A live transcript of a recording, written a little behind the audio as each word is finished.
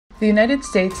The United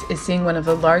States is seeing one of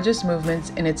the largest movements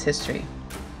in its history.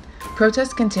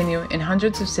 Protests continue in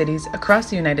hundreds of cities across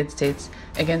the United States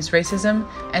against racism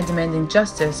and demanding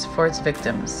justice for its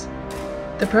victims.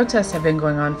 The protests have been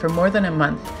going on for more than a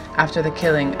month after the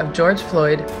killing of George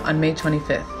Floyd on May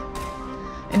 25th.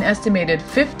 An estimated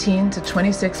 15 to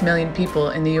 26 million people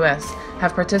in the U.S.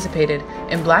 have participated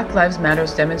in Black Lives Matter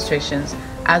demonstrations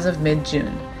as of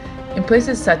mid-June. In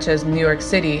places such as New York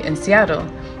City and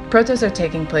Seattle, protests are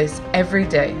taking place every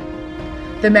day.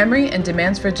 The memory and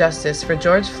demands for justice for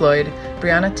George Floyd,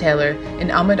 Breonna Taylor, and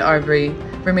Ahmaud Arbery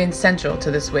remain central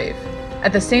to this wave.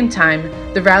 At the same time,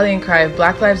 the rallying cry of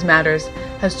Black Lives Matter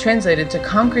has translated to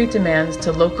concrete demands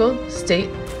to local, state,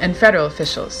 and federal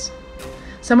officials.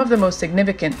 Some of the most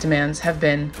significant demands have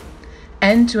been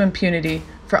end to impunity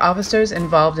for officers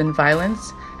involved in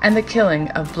violence and the killing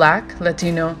of Black,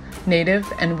 Latino, Native,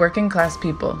 and working-class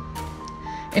people.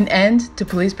 An end to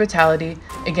police brutality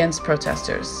against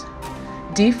protesters.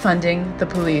 Defunding the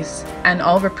police and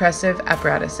all repressive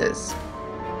apparatuses.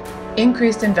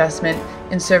 Increased investment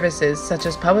in services such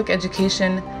as public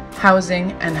education,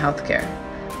 housing, and healthcare.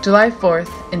 July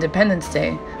 4th, Independence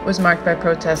Day, was marked by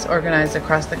protests organized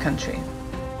across the country.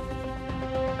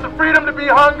 The freedom to be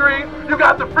hungry, you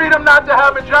got the freedom not to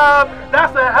have a job.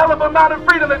 That's a hell of an amount of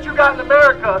freedom that you got in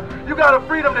America. You got a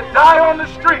freedom to die on the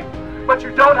street, but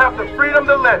you don't have the freedom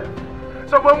to live.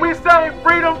 So when we say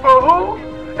freedom for who,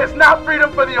 it's not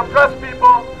freedom for the oppressed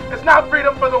people, it's not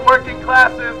freedom for the working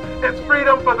classes, it's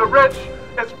freedom for the rich,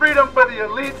 it's freedom for the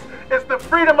elites, it's the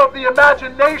freedom of the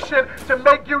imagination to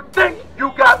make you think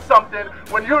you got something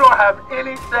when you don't have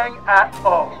anything at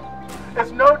all.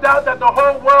 It's no doubt that the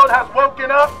whole world has woken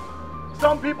up.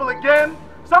 Some people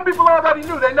already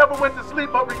knew, they never went to sleep,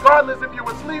 but regardless if you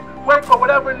were asleep, wake, or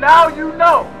whatever, now you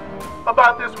know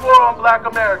about this war on Black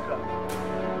America.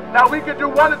 Now we could do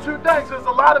one or two things. There's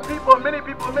a lot of people, and many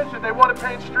people have mentioned, they want to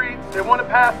paint streets, they want to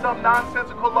pass some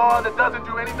nonsensical law that doesn't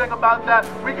do anything about that.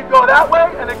 We could go that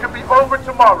way, and it could be over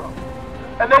tomorrow.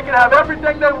 And they can have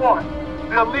everything they want.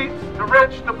 The elites, the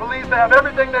rich, the police, they have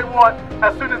everything they want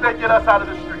as soon as they get us out of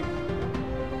the streets.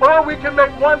 Or we can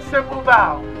make one simple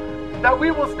vow, that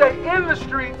we will stay in the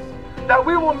streets, that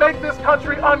we will make this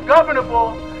country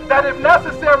ungovernable, that if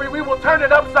necessary, we will turn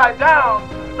it upside down,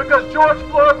 because George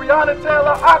Floyd, Breonna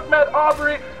Taylor, Ahmaud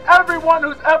Arbery, everyone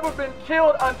who's ever been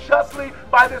killed unjustly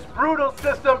by this brutal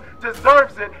system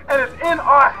deserves it. And it's in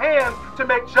our hands to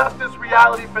make justice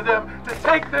reality for them, to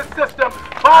take this system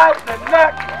by the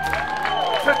neck,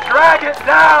 to drag it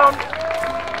down,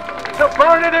 to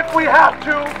burn it if we have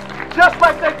to, just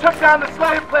like they took down the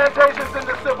slave plantations in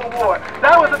the Civil War.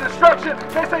 That was a destruction,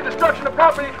 they say destruction of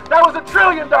property, that was $1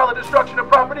 trillion destruction of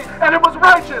property, and it was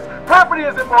righteous. Property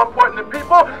isn't more important than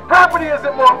people, property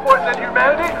isn't more important than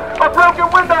humanity. A broken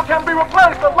window can be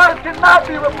replaced, but life cannot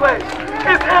be replaced.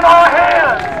 It's in our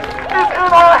hands, it's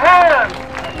in our hands.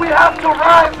 We have to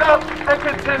rise up and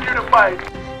continue to fight.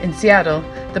 In Seattle,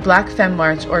 the Black Femme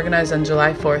March organized on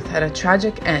July 4th had a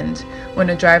tragic end when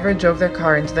a driver drove their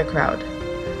car into the crowd.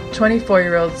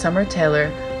 24-year-old Summer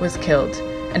Taylor was killed,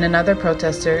 and another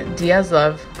protester, Diaz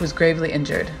Love, was gravely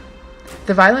injured.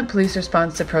 The violent police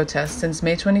response to protests since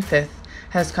May 25th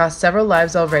has cost several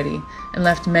lives already and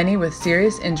left many with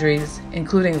serious injuries,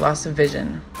 including loss of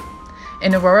vision.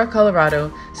 In Aurora,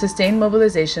 Colorado, sustained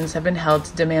mobilizations have been held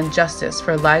to demand justice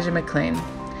for Elijah McClain.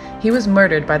 He was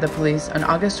murdered by the police on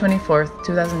August 24,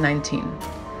 2019.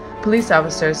 Police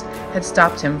officers had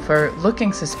stopped him for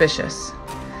looking suspicious.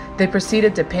 They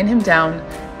proceeded to pin him down,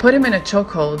 put him in a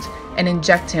chokehold, and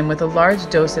inject him with a large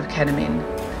dose of ketamine.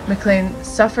 McClain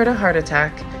suffered a heart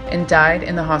attack and died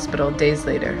in the hospital days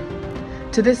later.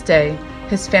 To this day,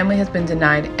 his family has been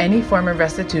denied any form of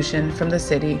restitution from the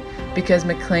city because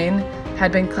McClain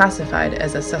had been classified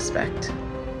as a suspect.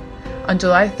 On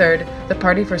July 3rd, the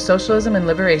Party for Socialism and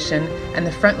Liberation and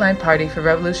the Frontline Party for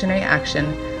Revolutionary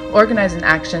Action organized an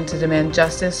action to demand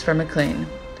justice for McClain.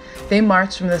 They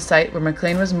marched from the site where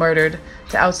McClain was murdered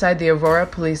to outside the Aurora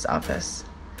police office.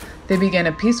 They began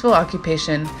a peaceful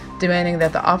occupation, demanding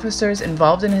that the officers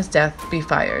involved in his death be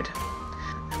fired.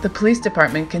 The police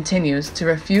department continues to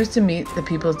refuse to meet the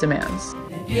people's demands.